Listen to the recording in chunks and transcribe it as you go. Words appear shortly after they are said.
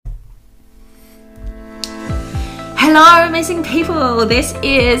Hello amazing people, this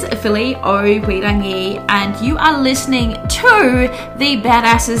is Philly Owirangi and you are listening to the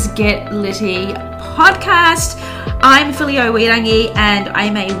Badasses Get Litty podcast. I'm Philly Owirangi and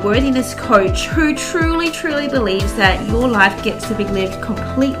I'm a worthiness coach who truly believes that your life gets to be lived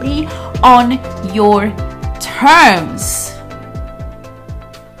completely on your terms.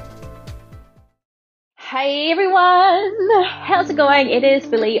 Hey everyone, how's it going? It is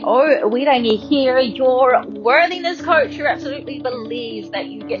Philly Owirangi here, your worthiness coach who absolutely believes that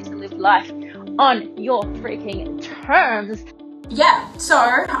you get to live life on your freaking terms. Yeah, so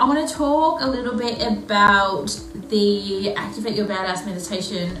I want to talk a little bit about the Activate Your Badass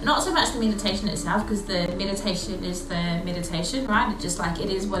meditation. Not so much the meditation itself, because the meditation is the meditation, right? Just like it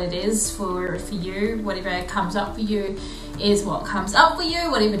is what it is for you. Whatever comes up for you is what comes up for you.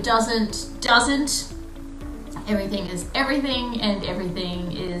 Whatever doesn't. Everything is everything and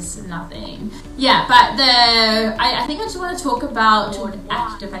everything is nothing. Yeah, but I think I just want to talk about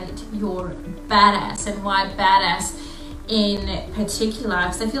activate your badass and why badass in particular,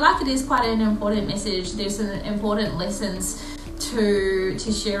 because I feel like it is quite an important message. There's some important lessons to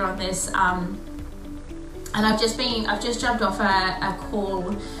share on this. And I've just jumped off a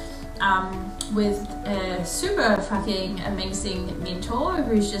call with a super fucking amazing mentor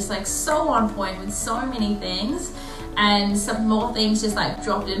who's just like so on point with so many things, and some more things just like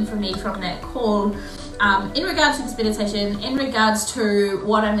dropped in for me from that call in regards to this meditation, in regards to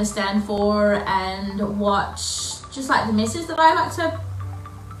what I'm to stand for and what just like the message that I like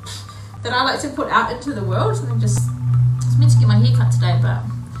to put out into the world. So I was meant to get my hair cut today but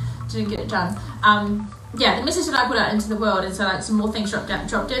didn't get it done. Yeah, the message that I put out into the world, and so like some more things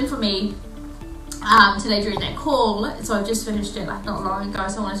dropped in for me today during that call. So I've just finished it like not long ago,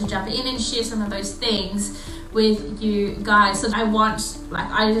 so I wanted to jump in and share some of those things with you guys. So I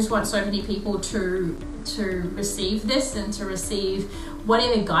just want so many people to receive this and to receive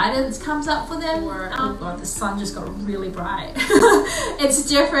whatever guidance comes up for them. Oh god, the sun just got really bright. It's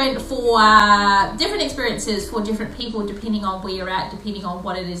different for different experiences for different people, depending on where you're at, depending on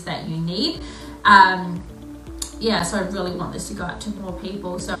what it is that you need. Yeah, so I really want this to go out to more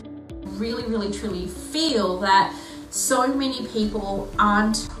people. So really truly feel that so many people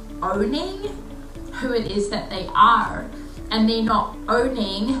aren't owning who it is that they are, and they're not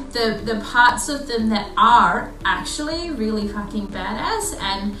owning the parts of them that are actually really fucking badass,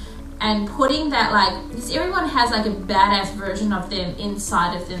 and putting that, like, because everyone has like a badass version of them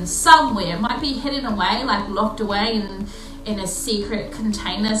inside of them somewhere. It might be hidden away, like locked away in a secret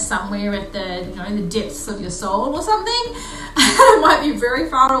container somewhere at the depths of your soul or something. It might be very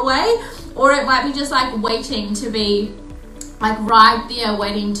far away, or it might be just like waiting to be like right there,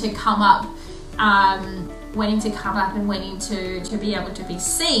 waiting to come up and waiting to be able to be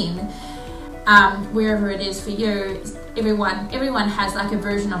seen. Wherever it is for you, everyone has like a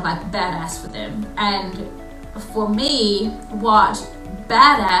version of like badass for them. And for me, what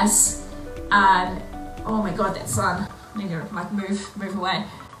badass, oh my god, that sun, I need to like move away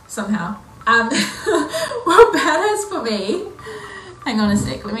somehow. Well, badass for me, hang on a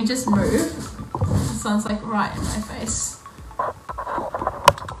sec, let me just move. The sun's like right in my face.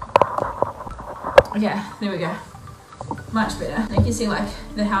 Okay, there we go. Much better. You can see like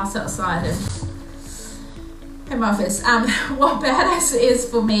the house outside and my office. What badass is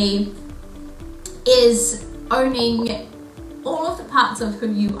for me is owning all of the parts of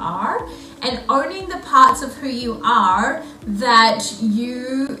who you are, and owning the parts of who you are that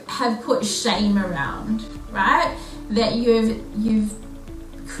you have put shame around, right? That you've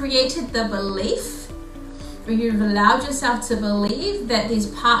created the belief, or you've allowed yourself to believe that there's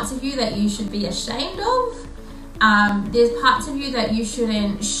parts of you that you should be ashamed of. There's parts of you that you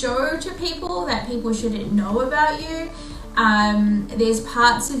shouldn't show to people, that people shouldn't know about you. There's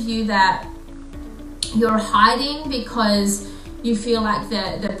parts of you that you're hiding because you feel like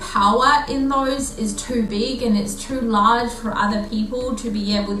the power in those is too big and it's too large for other people to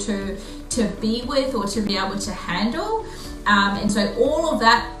be able to be with or to be able to handle. And so all of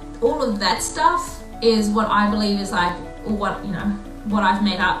that stuff is what I believe is like, or what I've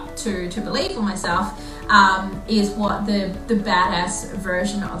made up to believe for myself, is what the badass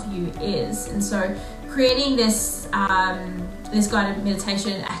version of you is. And so creating this guided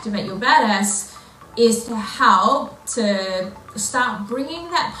meditation, Activate Your Badass, is to help to start bringing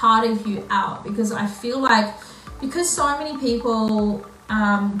that part of you out, because I feel like, because so many people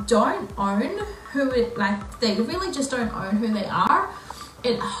don't own who it, like they really just don't own who they are,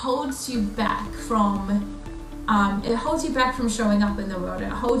 it holds you back from showing up in the world. It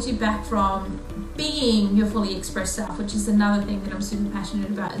holds you back from being your fully expressed self, which is another thing that I'm super passionate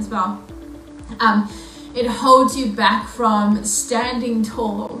about as well. It holds you back from standing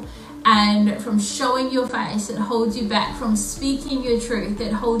tall and from showing your face. It holds you back from speaking your truth.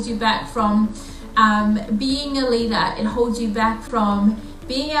 It holds you back from being a leader. It holds you back from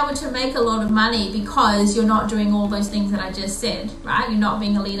being able to make a lot of money because you're not doing all those things that I just said, right? You're not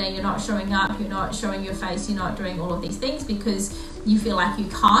being a leader, you're not showing up, you're not showing your face, you're not doing all of these things because you feel like you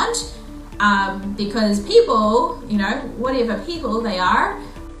can't. Because people, you know, whatever people they are,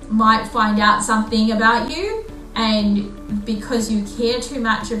 might find out something about you, and because you care too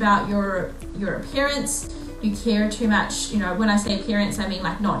much about your appearance, you care too much, you know, when I say appearance, I mean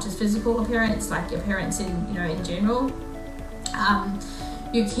like not just physical appearance, like appearance in, you know, in general.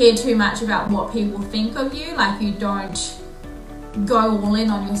 You care too much about what people think of you, like you don't go all in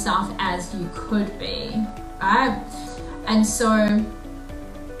on yourself as you could be, right? And so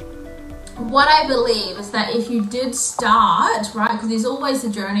what I believe is that if you did start, right, because there's always a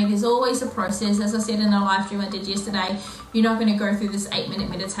journey, there's always a process. As I said in a live stream I did yesterday, you're not going to go through this 8-minute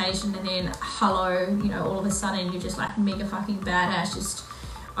meditation and then hello, you know, all of a sudden you're just like mega fucking badass, just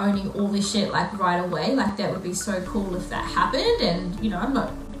owning all this shit like right away. Like that would be so cool if that happened. And you know, I'm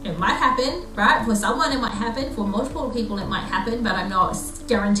not, it might happen, right? For someone it might happen, for multiple people it might happen, but I'm not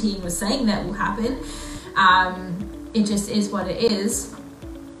guaranteeing or saying that will happen. It just is what it is.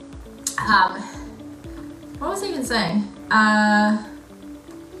 What was I even saying? I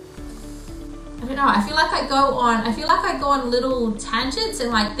don't know. I feel like I go on little tangents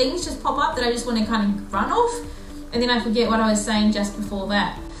and like things just pop up that I just want to kind of run off, and then I forget what I was saying just before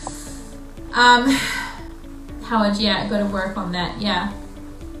that. Howard, yeah, I got to work on that. Yeah.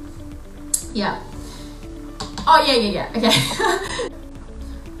 Oh yeah. Okay.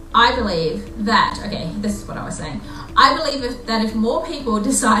 I believe that, okay, this is what I was saying. I believe that if more people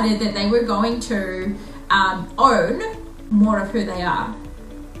decided that they were going to own more of who they are,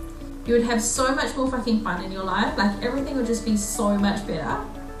 you would have so much more fucking fun in your life. Like everything would just be so much better.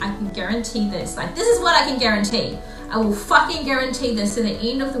 I can guarantee this. Like this is what I can guarantee. I will fucking guarantee this to the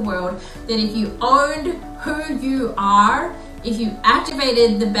end of the world, that if you owned who you are, if you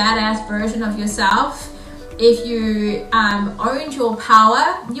activated the badass version of yourself, if you owned your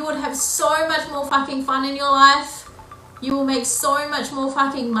power, you would have so much more fucking fun in your life. You will make so much more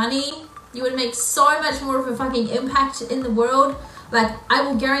fucking money. You would make so much more of a fucking impact in the world. Like, I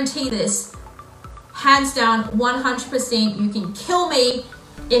will guarantee this, hands down, 100%. You can kill me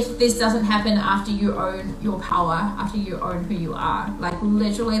if this doesn't happen after you own your power, after you own who you are. Like,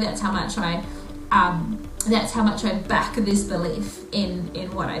 literally, that's how much I back this belief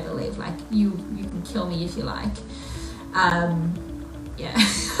in what I believe. Like, you can kill me if you like. Yeah.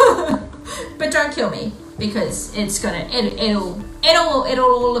 But don't kill me, because it'll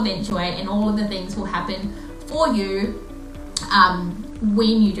all eventuate, and all of the things will happen for you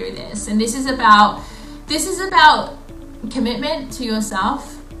when you do this. And this is about commitment to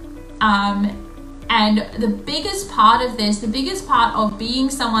yourself. And the biggest part of this, the biggest part of being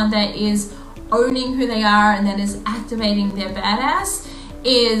someone that is owning who they are and that is activating their badass,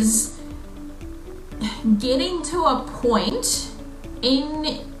 is getting to a point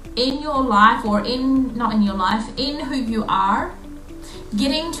in your life, or not in your life, in who you are,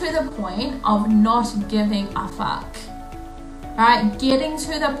 getting to the point of not giving a fuck, right? Getting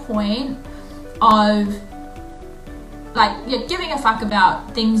to the point of, like, you're giving a fuck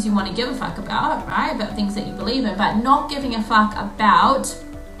about things you want to give a fuck about, right? About things that you believe in, but not giving a fuck about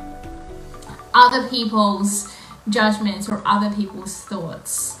other people's judgments or other people's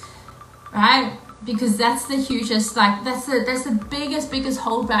thoughts, right? Because that's the hugest, like, that's the biggest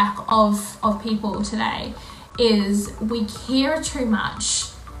holdback of people today, is we care too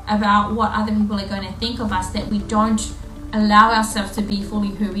much about what other people are going to think of us, that we don't allow ourselves to be fully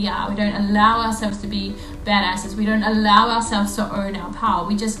who we are. We don't allow ourselves to be badasses. We don't allow ourselves to own our power.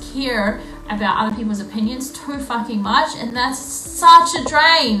 We just care about other people's opinions too fucking much, and that's such a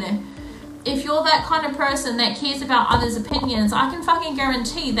drain. If you're that kind of person that cares about others' opinions, I can fucking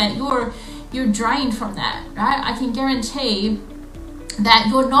guarantee that you're drained from that, right? I can guarantee that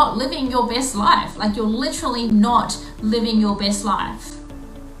you're not living your best life. Like, you're literally not living your best life,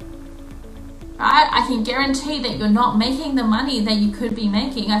 right? I can guarantee that you're not making the money that you could be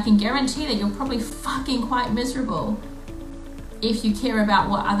making. I can guarantee that you're probably fucking quite miserable if you care about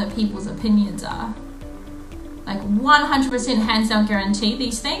what other people's opinions are. Like, 100% hands down guarantee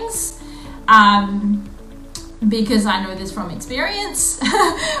these things. Because I know this from experience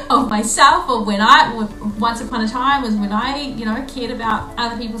of myself, or when once upon a time was when I, you know, cared about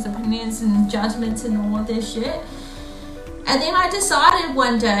other people's opinions and judgments and all of this shit. And then I decided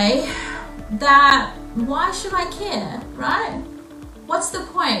one day that, why should I care, right? what's the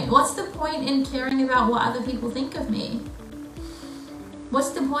point? What's the point in caring about what other people think of me?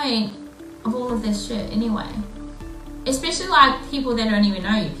 What's the point of all of this shit anyway? Especially like people that don't even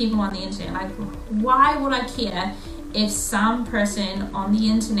know you, people on the internet. Like, why would I care if some person on the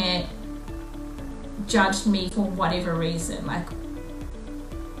internet judged me for whatever reason? Like,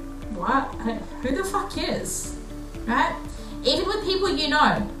 what? Who the fuck cares? Right? Even with people you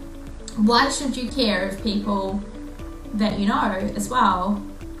know, why should you care if people that you know as well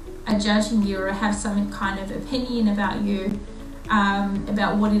are judging you or have some kind of opinion about you,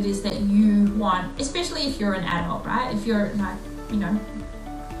 about what it is that you want, especially if you're an adult, right? If you're like, you know,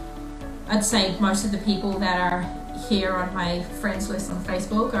 I'd say most of the people that are here on my friends list on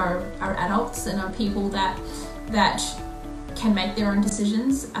Facebook are adults and are people that can make their own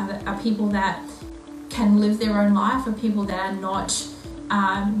decisions, are people that can live their own life, are people that are not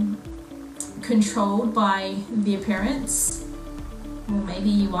controlled by their parents. Well, maybe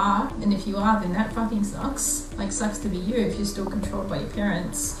you are, and if you are, then that fucking sucks. Like, sucks to be you if you're still controlled by your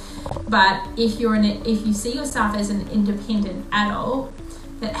parents. But if you see yourself as an independent adult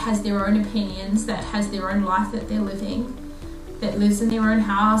that has their own opinions, that has their own life that they're living, that lives in their own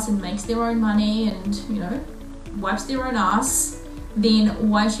house and makes their own money and, you know, wipes their own ass, then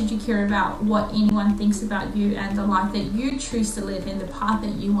why should you care about what anyone thinks about you and the life that you choose to live in, the path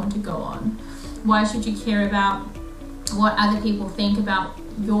that you want to go on? Why should you care about what other people think about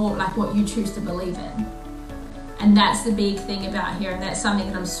your, like, what you choose to believe in? And that's the big thing about here, and that's something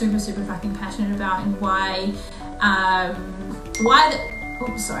that I'm super fucking passionate about, and why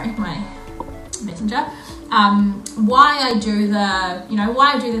my messenger, why I do the, you know,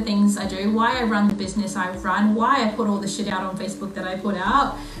 why I do the things I do, why I run the business I run, why I put all the shit out on Facebook that I put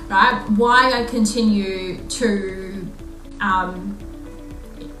out, right? Why I continue to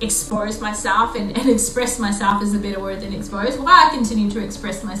expose myself and express myself is a better word than expose. Why I continue to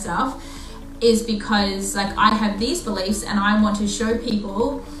express myself is because, like, I have these beliefs and I want to show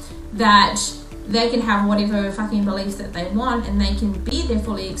people that they can have whatever fucking beliefs that they want and they can be their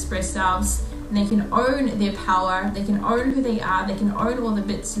fully expressed selves and they can own their power, they can own who they are, they can own all the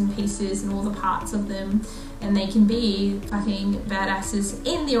bits and pieces and all the parts of them, and they can be fucking badasses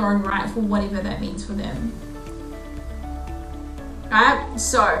in their own right for whatever that means for them. Right?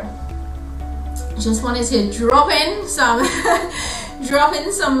 So, just wanted to drop in some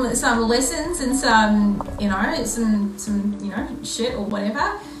some lessons and some, you know, some you know, shit or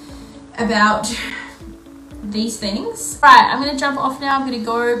whatever about these things. Right, I'm gonna jump off now. I'm gonna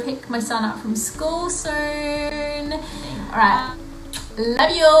go pick my son up from school soon. All right,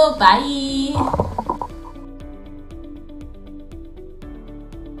 love you, bye.